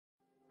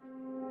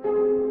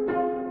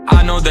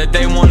know that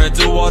they wanna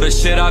do all the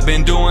shit I've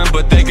been doing,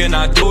 but they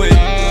cannot do it.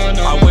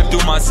 I whip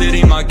through my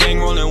city, my gang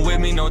rolling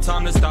with me, no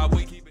time to stop,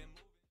 we keep it.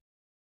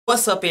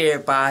 What's up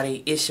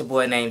everybody, it's your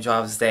boy named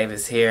Jarvis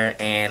Davis here,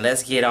 and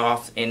let's get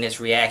off in this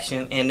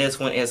reaction. And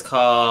this one is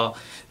called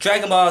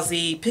Dragon Ball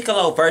Z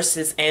Piccolo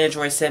vs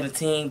Android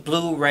 17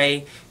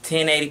 Blu-ray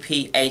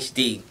 1080p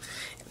HD.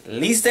 At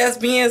least that's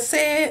being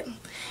said,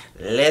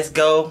 let's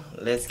go,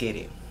 let's get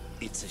it.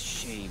 It's a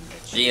shame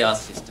that you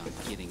insist on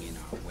getting in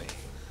our way.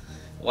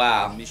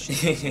 Wow. The mission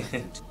has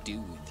nothing to do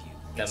with you.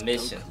 The It's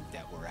mission. Goku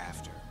that we're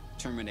after.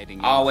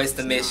 Terminating Always you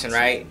the is mission, not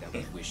right?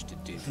 something that we wish to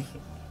do.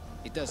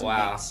 It doesn't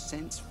Wow. make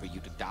sense for you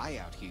to die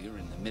out here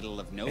in the middle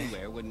of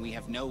nowhere when we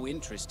have no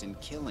interest in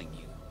killing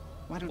you.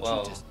 Why don't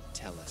you just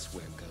tell us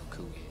where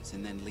Goku is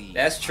and then leave?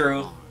 That's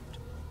true.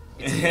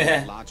 unharmed?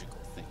 It's a logical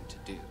thing to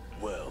do.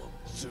 Well,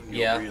 soon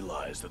you'll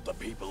realize that the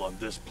people on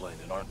this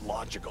planet aren't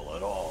logical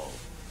at all.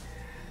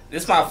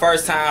 This is my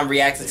first time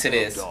reacting to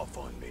this. Off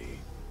on me.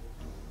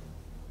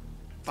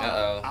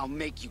 Uh-oh. I'll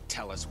make you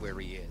tell us where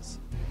he is.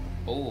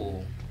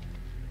 Ooh.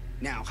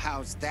 Now,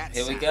 how's that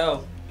Here we sound?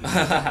 go.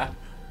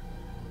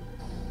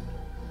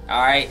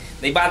 All right,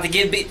 they about to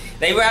get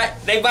they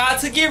about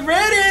to get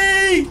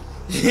ready.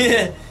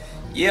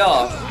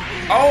 Yeah.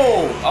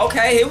 Oh,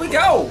 okay. Here we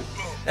go.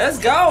 Let's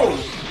go.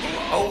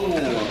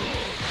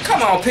 Oh,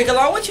 come on,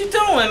 Piccolo. What you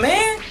doing,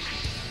 man?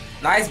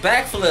 Nice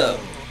backflip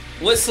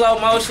with slow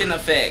motion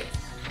effect.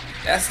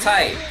 That's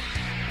tight.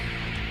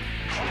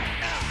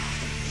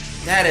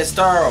 That is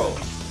thorough.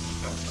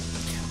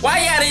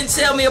 Why y'all didn't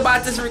tell me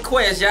about this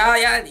request, y'all?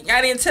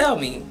 Y'all didn't tell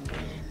me.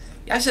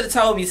 Y'all should have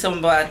told me something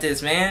about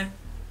this, man.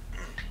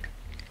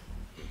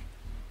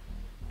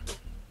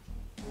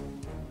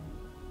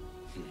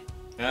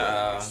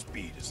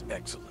 Speed is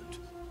excellent.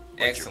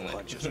 Excellent. Your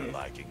punches are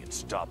lacking in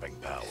stopping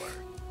power.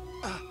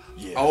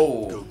 Yeah,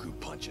 Goku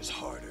punches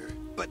harder.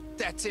 But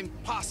that's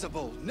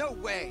impossible. No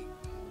way.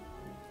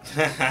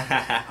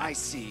 I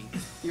see.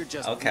 You're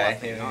just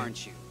bluffing,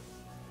 aren't you?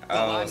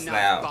 Well, I'm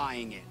not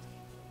buying it.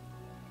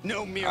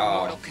 No mere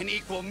mortal can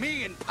equal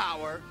me in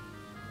power.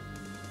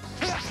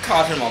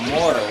 Called him a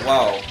mortal.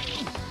 Whoa.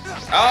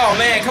 Oh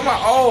man, come on.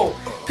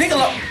 Oh,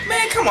 Piccolo.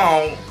 Man, come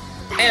on.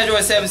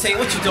 Android 17,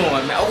 what you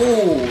doing, man?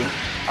 Ooh.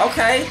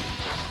 Okay.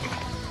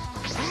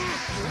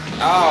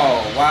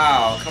 Oh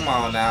wow. Come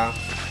on now.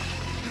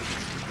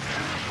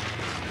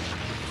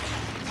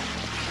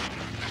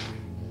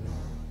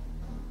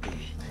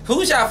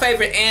 Who's your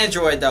favorite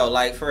Android though?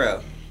 Like for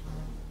real.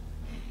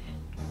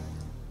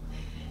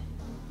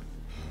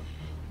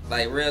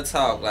 Like real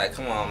talk. Like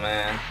come on,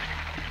 man.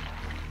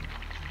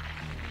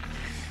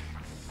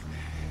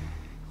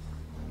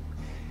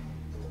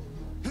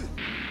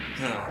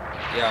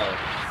 Yo,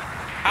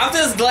 I'm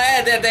just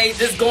glad that they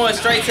just going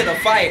straight to the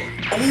fight.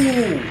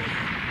 Ooh.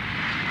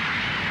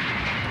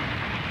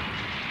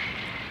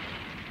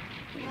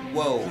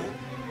 Whoa.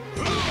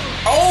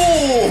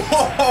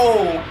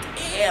 Oh,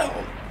 damn.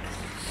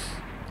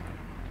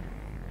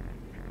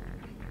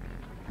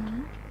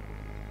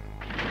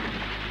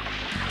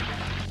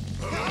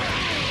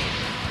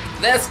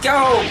 Let's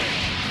go.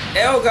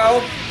 There we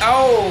go.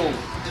 Oh.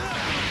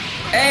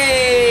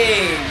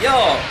 Hey,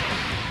 yo.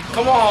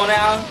 Come on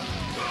now.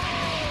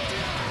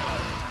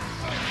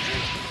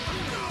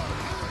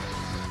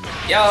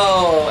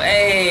 Yo,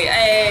 hey.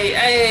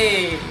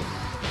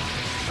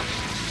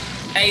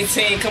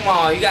 18, come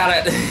on, you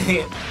gotta.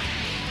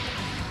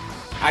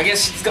 I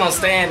guess she's gonna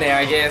stand there,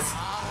 I guess.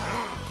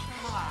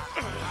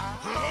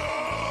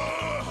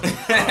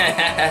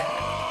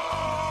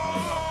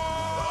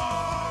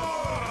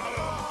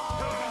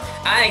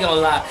 I ain't gonna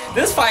lie.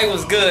 This fight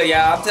was good,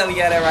 y'all. I'm telling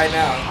y'all that right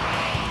now.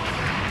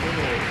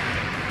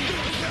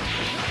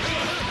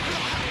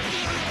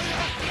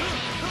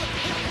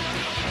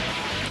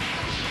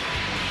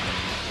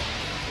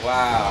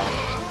 Wow.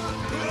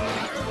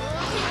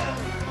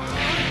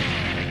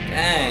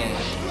 Dang.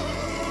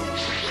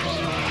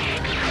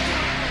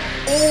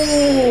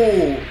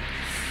 Ooh.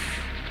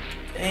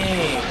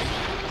 Dang.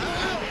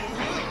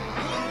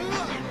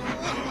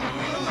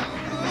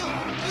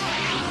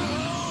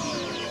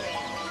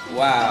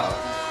 Wow.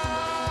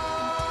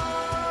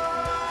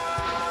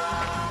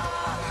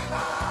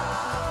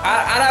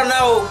 I don't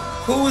know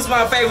who's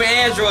my favorite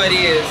Android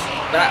is,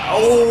 but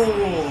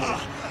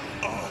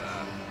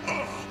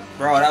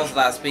bro, that was a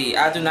lot of speed.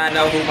 I do not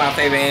know who my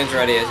favorite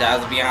Android is, y'all,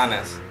 to be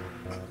honest.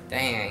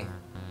 Dang.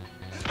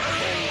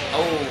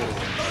 Oh.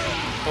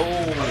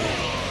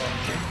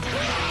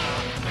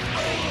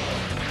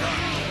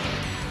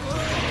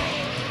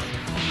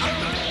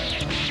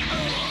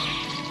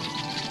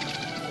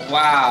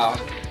 Wow.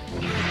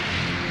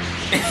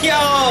 Yo!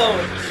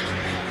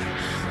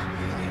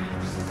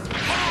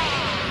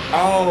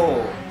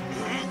 Oh.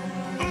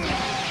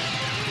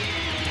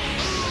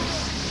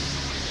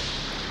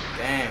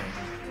 Damn.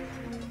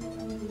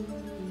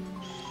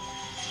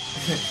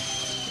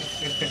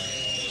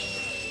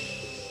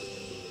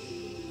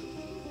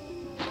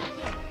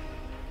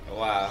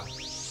 Wow.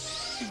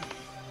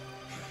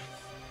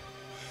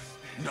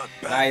 Not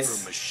bad Nice.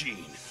 for a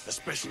machine.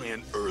 especially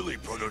an early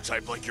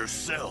prototype like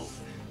yourself.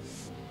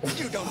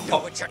 You don't know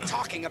what you're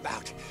talking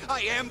about.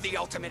 I am the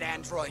ultimate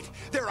android.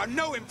 There are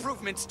no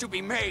improvements to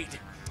be made.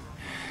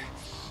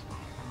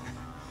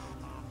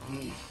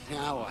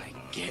 Now I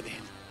get it.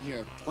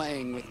 You're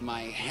playing with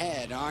my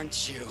head,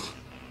 aren't you?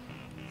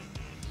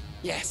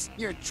 Yes,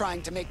 you're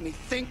trying to make me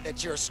think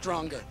that you're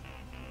stronger,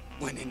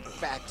 when in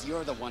fact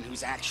you're the one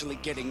who's actually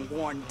getting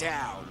worn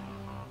down.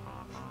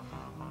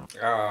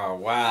 Oh,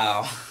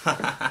 wow.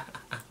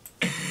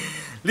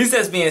 At least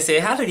that's being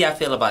said, how do y'all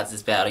feel about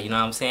this battle? You know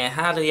what I'm saying?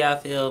 How do y'all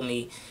feel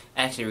me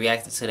actually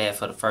reacting to that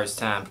for the first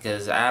time?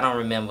 Because I don't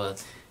remember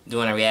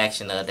doing a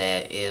reaction of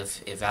that,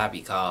 if I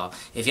recall.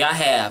 If y'all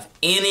have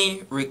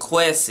any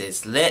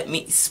requests, let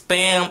me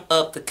spam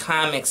up the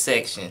comment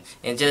section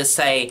and just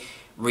say,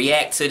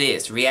 react to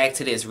this, react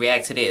to this,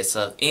 react to this.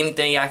 So if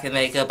anything y'all can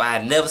make up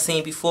I've never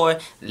seen before,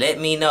 let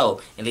me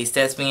know. At least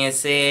that's being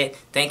said,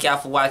 thank y'all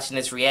for watching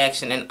this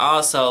reaction, and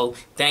also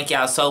thank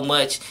y'all so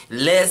much.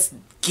 Let's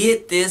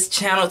get this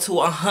channel to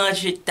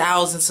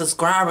 100,000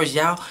 subscribers,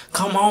 y'all.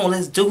 Come on,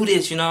 let's do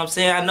this, you know what I'm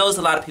saying? I know there's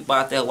a lot of people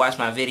out there who watch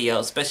my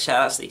videos. Special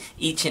shout outs to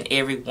each and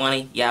every one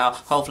of y'all.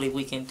 Hopefully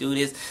we can do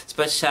this.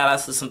 Special shout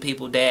outs to some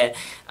people that,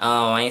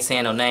 I ain't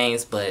saying no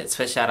names, but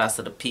special shout outs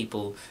to the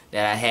people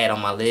that I had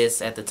on my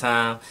list at the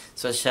time.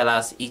 Special shout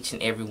outs to each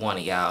and every one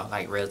of y'all.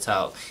 Like, real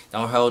talk.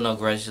 Don't hold no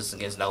grudges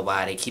against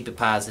nobody. Keep it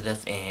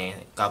positive,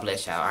 and God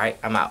bless y'all, alright?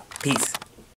 I'm out. Peace.